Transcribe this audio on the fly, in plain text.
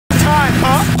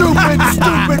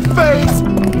Stupid face!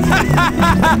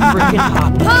 Freaking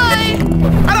hot. Hi!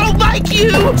 I don't like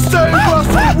you! Say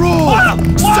Russell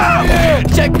rules! Say it!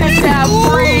 Check this out,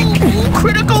 freak!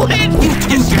 Critical hit! You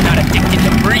guess you're not addicted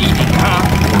to breathing, huh?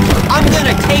 I'm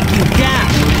gonna take you down!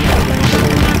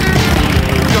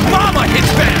 Your mama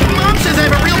hits back! Mom says I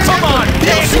have a real Come on,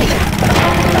 bitch!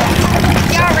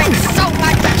 You're in so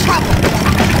much trouble.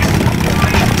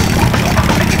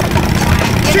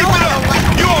 You know I don't like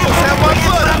You almost have my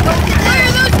foot! Why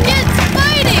are those kids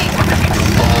fighting?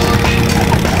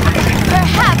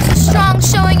 Perhaps a strong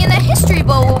showing in the history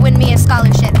bowl will win me a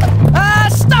scholarship.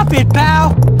 Stop it,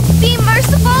 pal! Be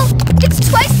merciful. It's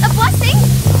twice a blessing.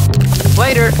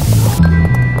 Later.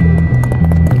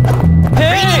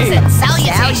 greetings and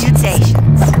salutations.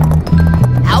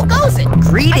 How goes it?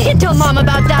 Greetings. I can't tell Mom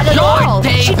about that at all.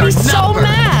 She'd be so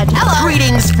mad. Hello.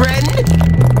 Greetings, friend.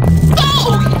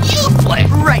 Oh, you flip!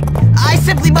 Right. I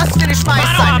simply must finish my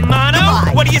assignment. Mano,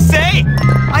 Goodbye. what do you say?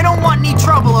 I don't want any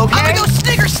trouble, okay? I'm gonna go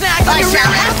snicker snack on I your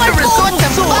shall have to resort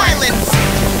to violence.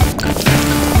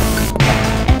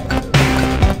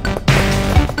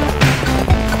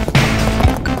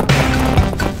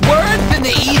 Words in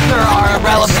the ether are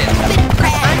irrelevant.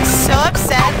 I'm so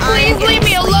upset. Please leave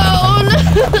me alone.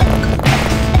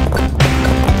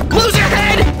 Loser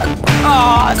head!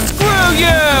 Aw, screw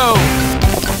you!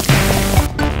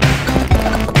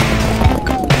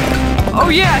 Oh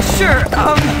yeah, sure,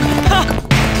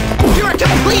 You're a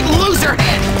complete loser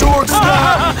head!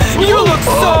 you look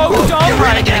so dumb You're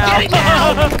right really gonna now. get it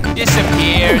now!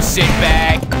 Disappear, sit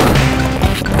back.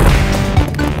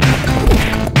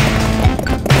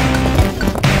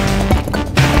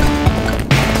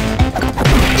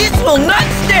 This will not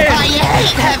stand! I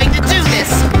hate having to do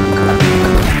this.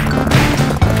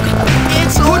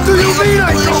 It's What do you mean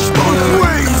I go both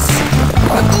ways?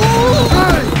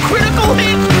 Critical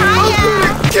hit!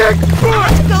 Kick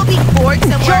butt! go be bored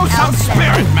somewhere else.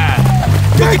 man!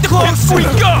 Look at the close we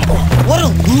go! What a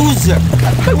loser!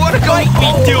 I wanna go Bite me,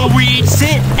 dillweed!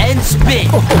 Sit and spit!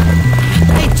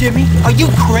 Hey, Jimmy, are you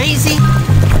crazy?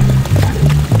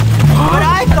 But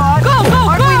I thought...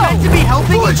 Aren't we meant to be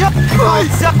helping each other?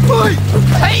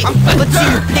 Hey! Let's see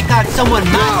you pick on someone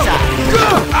my size.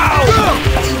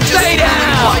 Stay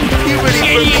down!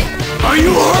 Idiot! Are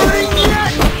you hurting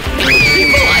yet?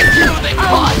 People like you, they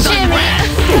cause Jimmy.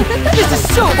 This is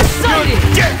so exciting!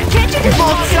 Can't you just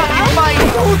Both suck and fight.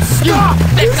 Don't stop!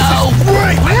 Let go!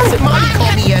 That's what Mommy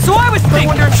called me So I was thinking...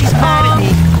 I wonder if she's mad at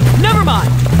me. Never mind.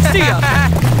 See ya.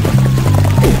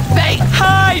 Hey!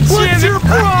 Hi, Jimmy! What's your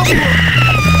problem?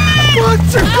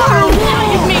 What's your problem?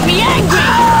 You made me angry.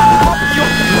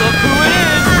 Look who it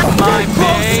is! My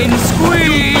main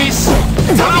squeeze!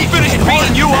 When I'm finished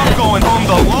beating you, I'm going home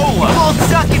to Lola. Both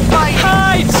suck and fight.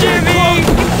 Hi, Jimmy!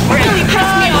 Really piss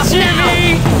me off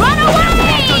Jimmy! Run away!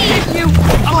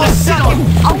 Both suck and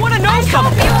I want to know Hope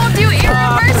something! you won't do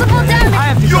irreversible damage.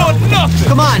 I have to You're nothing.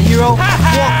 Come on, hero.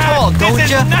 Walk tall, don't This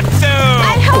is ya? nutso.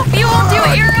 I hope you won't do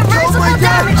irreversible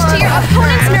damage to your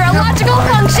opponent's neurological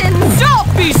functions. Don't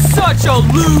be such a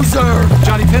loser!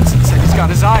 Johnny Vincent said he's got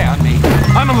his eye on me.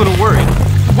 I'm a little worried.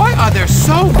 Why are there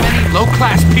so many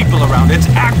low-class people around? It's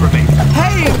aggravating.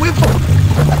 Hey,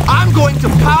 I'm going to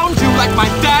pound you like my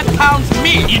dad pounds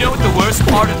me. You know what the worst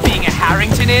part of being a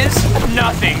Harrington is?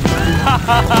 Nothing.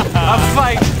 A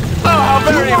fight. Oh, how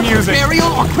very amusing.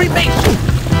 Burial or cremation?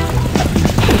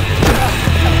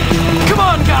 Come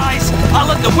on, guys! I'll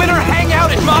let the winner hang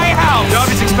out at my house!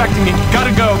 Dobby's expecting me.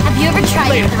 Gotta go. Have you ever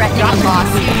tried threatening a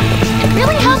lawsuit? It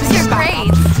really helps your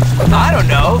grades. I don't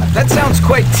know. That sounds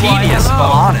quite tedious, if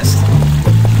I'm honest.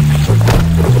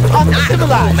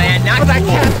 Uncivilized, man, not but I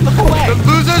can't look away. The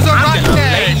losers are I'm not gonna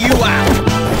dead. lay you out.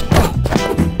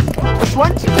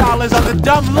 $20 on the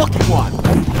dumb-looking one.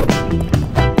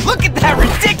 Look at that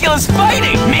ridiculous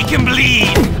fighting! Make him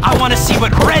bleed! I want to see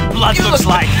what red blood looks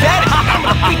like! I'm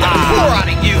gonna beat the floor out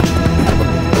of you.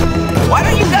 Why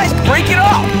don't you guys break it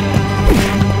off?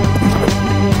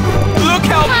 Look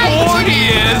how Hi, bored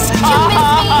he Jimmy. is! Did you miss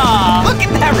me? Look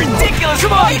at that ridiculous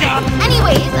fighting!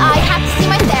 Anyways, I have to see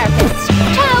my therapist.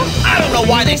 Ciao. I don't know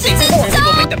why they say poor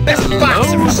people make the best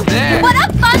boxers. What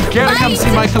a fun Care to come fight!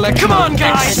 see my collection? Come on,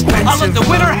 guys! I'll let the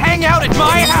winner hang out at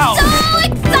my house! So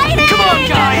exciting! Come on,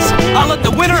 guys! I'll let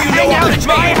the winner hang out at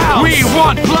my house! We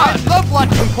want blood. I love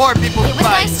watching poor people It was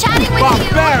fight. nice chatting with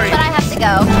you, Barbarian. but I have to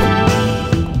go.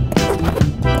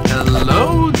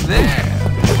 Hello there.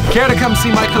 Care to come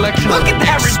see my collection? Look at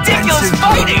that ridiculous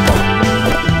fighting!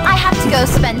 I have to go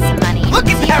spend some money. Look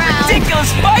at See you that around.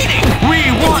 ridiculous fighting!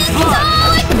 We want So blood!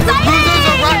 exciting! Losers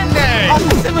are rotten eggs.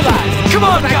 Uncivilized. Come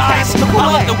on, guys!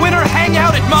 I'll let the winner hang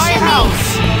out at my Jimmy, house!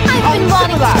 I've been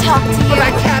wanting to talk to you.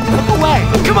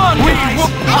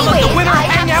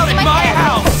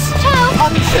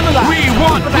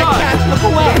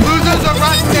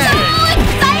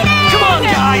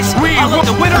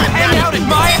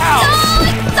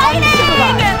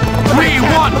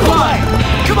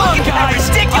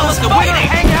 the winner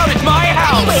hang out at my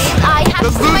house. Anyways, I have The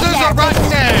to see my losers are therapist.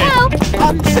 rotten. Hello.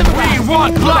 We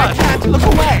want blood! Look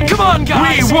away. Come on,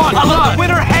 guys! We want I'll blood. let the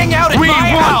winner hang out at We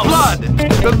my want house! blood.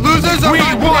 The losers are We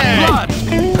rotten. want blood!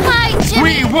 Hi,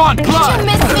 Jimmy. We want Did blood! you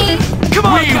miss me? Come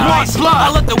on, We guys. want blood.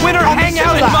 I'll let the winner hang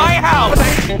out at my house.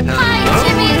 Hi,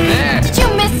 Jimmy. Did you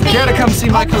miss me? Care to come see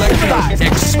my collection of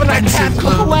expensive Look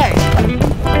clothes? away.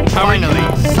 Finally,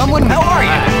 someone. How are you?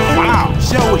 Wow!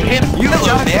 Show him. You Hello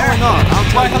just there. going on. I'll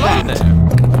tell you hello that.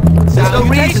 There's no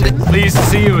reason. Pleased to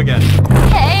see you again.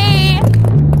 Hey.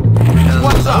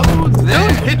 What's up?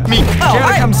 Don't hit me. Care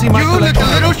to come see my You look collection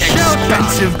a little of shell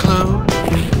expensive clothes?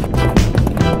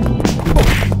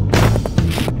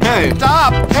 Hey,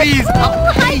 stop, please.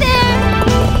 Oh, hi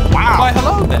there. Why,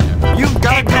 hello there. You've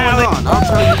got it going on. I'll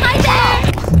tell you. Hi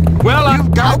there. Well,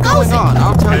 You've got it going on.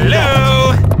 I'll tell you.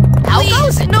 Hello. How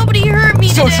goes it? Nobody hurt me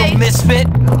Social today. misfit.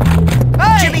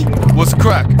 Jimmy. What's the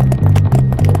crack?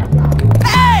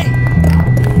 Hey.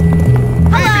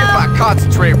 Maybe if I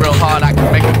concentrate real hard, I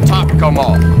can make the top come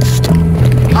off.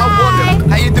 Hi.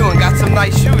 How you doing? Got some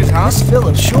nice shoes, huh? This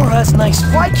village sure has nice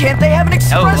food. Why can't they have an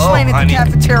express Hello, lane at honey. the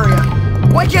cafeteria?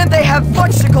 Why can't they have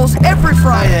fudgesicles every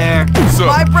Friday? So,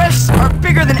 My breasts are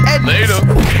bigger than Edna's. Later.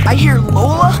 I hear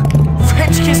Lola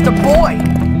French kissed a boy.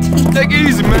 take it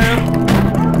easy, man.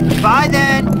 Bye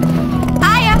then.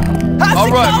 Hiya. How's All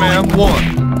it right, going? man.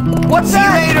 One. What's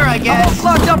that? Later, I guess. I'm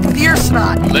all clogged up with ear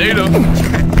snot. Later.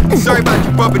 Sorry about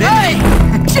you bumping Hey,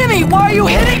 Jimmy, why are you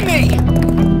hitting me?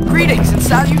 Greetings and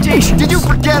salutations. Did you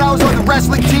forget I was on the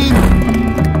wrestling team?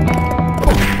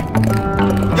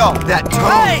 Yo, that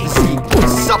Hey!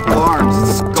 supple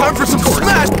arms. Time for some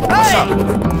smash. Hey!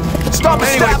 Stop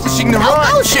establishing the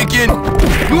run, chicken.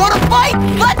 You want to fight?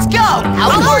 Let's go!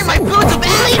 I'm wearing my boots of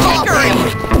hickory.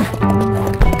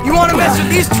 You want to mess with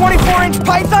these 24-inch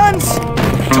pythons?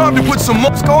 Time to put some.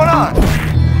 What's going on?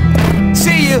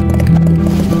 See you.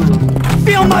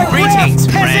 Feel my Greetings,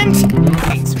 wrath, friend. peasant.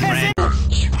 Greetings, friend.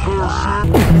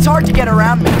 It's hard to get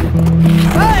around me.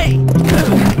 Hey!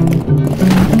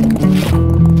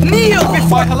 Kneel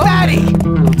before fatty!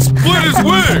 Split his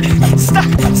wig.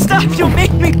 Stop, you'll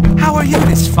make me... How are you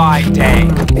this fine day?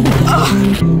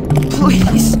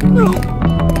 Please, no.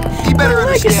 You better My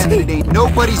understand that legacy. it ain't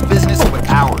nobody's business but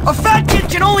ours. A fat kid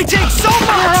can only take so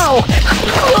much!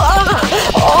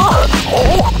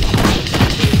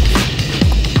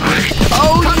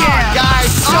 Oh Come yeah! on,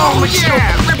 guys. So much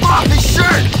yeah. Rip off his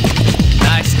shirt.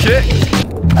 Nice kick.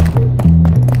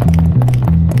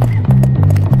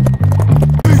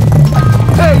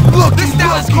 Hey, look. This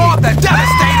now is called the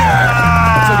Devastator.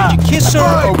 So did you kiss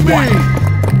her or what?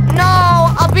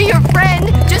 No, I'll be your friend.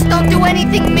 Just don't do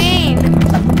anything mean.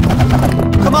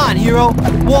 Come on, hero.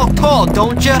 Walk tall,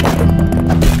 don't ya?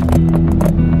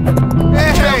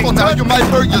 Hey, careful now. You might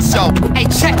hurt yourself. Hey,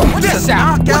 check this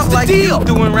out. What's the deal?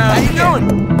 Doing around How you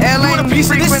doing? Airline piece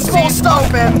of this small frequencies stuff?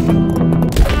 open.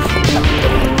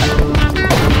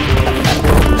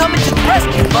 Coming to the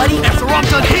rescue, buddy. After I'm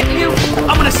done hitting you,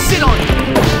 I'm gonna sit on you.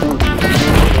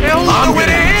 I'm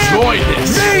gonna enjoy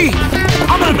this. Me!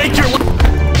 I'm gonna make your life.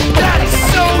 That is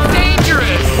so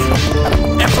dangerous.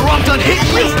 After I'm done hitting At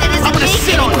you, least it I'm isn't gonna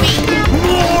sit on me. you.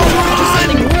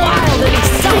 Something wild and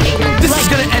exciting. This is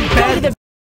gonna end bad.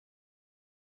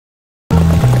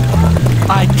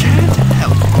 I can't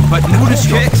help but notice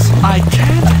your. I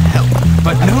can't help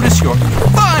but notice your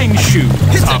fine shoes.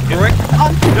 Hit the brick.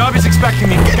 Nobody's expecting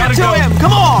me. Gotta go.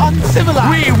 Come on! Uncivilized.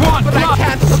 We want blood.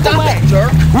 Stop it,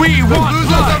 jerk. We want Losers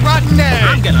blood. are rotten eggs.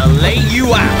 I'm gonna lay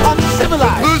you out.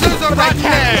 Uncivilized. Losers are rotten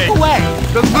eggs. Away.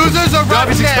 The losers are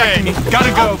rotten Nobody's expecting me. eggs.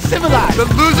 Gotta go. Uncivilized. The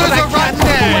losers are rotten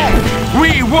eggs.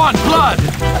 We want blood.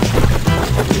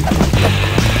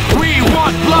 We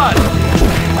want blood.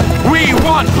 We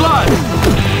want blood.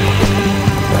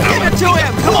 Give it to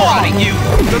him. Come on. You.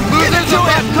 The losers are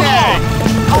rotten eggs.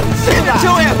 Give it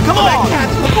to him. Come on.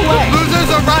 Look away. Losers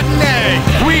are rotten eggs.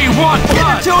 We want Give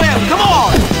blood. it to him. Come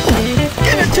on.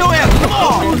 Give it to him. Come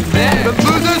on. The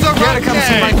losers are Gotta rotten come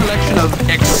see my eggs. collection of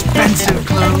expensive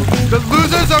clothes. The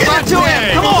losers are Give it rotten to him.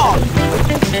 eggs. Come on.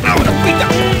 I'm gonna beat the.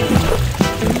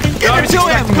 Give it to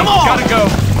him. Come on. Gotta go.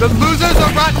 The losers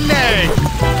are rotten eggs.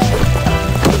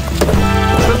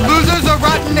 The losers are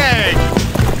rotten eggs.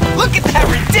 Look at that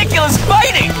ridiculous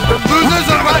fighting. The losers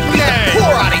are rotten eggs.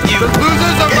 Pour out of you. The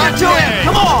losers are Give it to rotten him. eggs.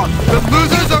 Come on. The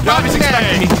losers are Nobody's rotten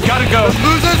expecting me. eggs. Gotta go.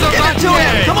 Losers are Give it rotten to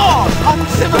him. eggs. Come on.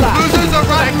 Uncivilized. Losers are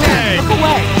rotten eggs. Look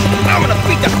away. I'm gonna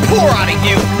beat the pour out of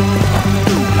you.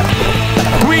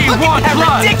 We Look want at that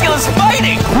blood. ridiculous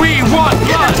fighting. We want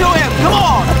Give blood. it to him. Come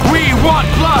on. We want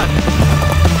blood.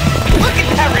 Look at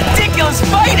that ridiculous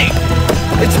fighting.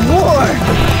 It's war.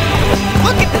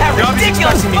 Look at that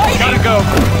ridiculous fighting! Gotta go.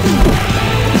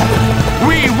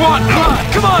 We want blood!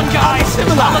 Come on, guys!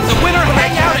 I'll let the winner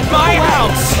hang out at my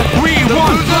house! We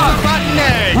want blood!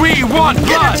 We want blood!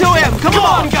 Give it to him! Come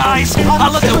on, guys!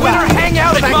 I'll let the winner hang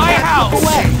out at my house!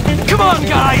 Come on,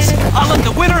 guys! I'll let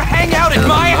the winner hang out at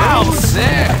my house!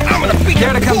 There. I'm gonna beat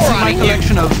Care to come see my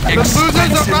collection of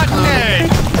expensive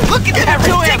Look at that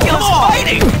ridiculous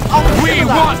fighting! We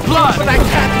want blood! Look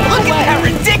at that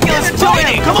ridiculous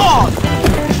fighting! Come on!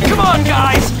 Come on,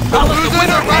 guys! I'll let the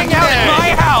winner hang out at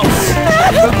my house!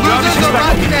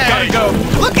 Gotta go!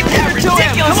 Look at that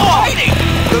ridiculous fighting!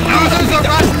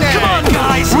 Come on,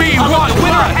 guys! We want the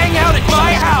winner hang out at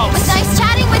my house! It was nice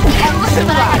chatting with you,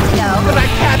 but I have to go. But I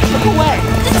can't slip away.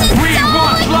 This is We so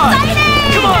want blood!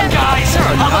 exciting! Come on, guys!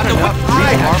 I'll let the winner...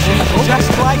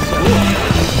 Just like school.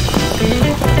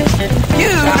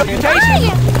 You!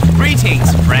 Hi! Greetings,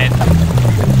 friend.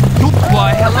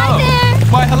 Why, Hi hello! there!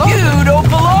 Why, hello! You don't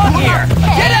belong here!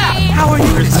 Get out! Hey! How are you?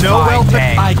 There's no fine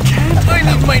day. I can't. I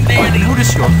need my nanny.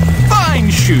 Notice your fine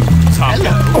shoes.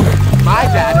 My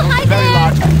dad owns Hi a very there.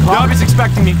 large Dog is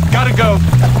expecting me. Gotta go.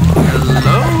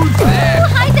 Hello there.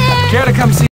 Hi there! Care to come see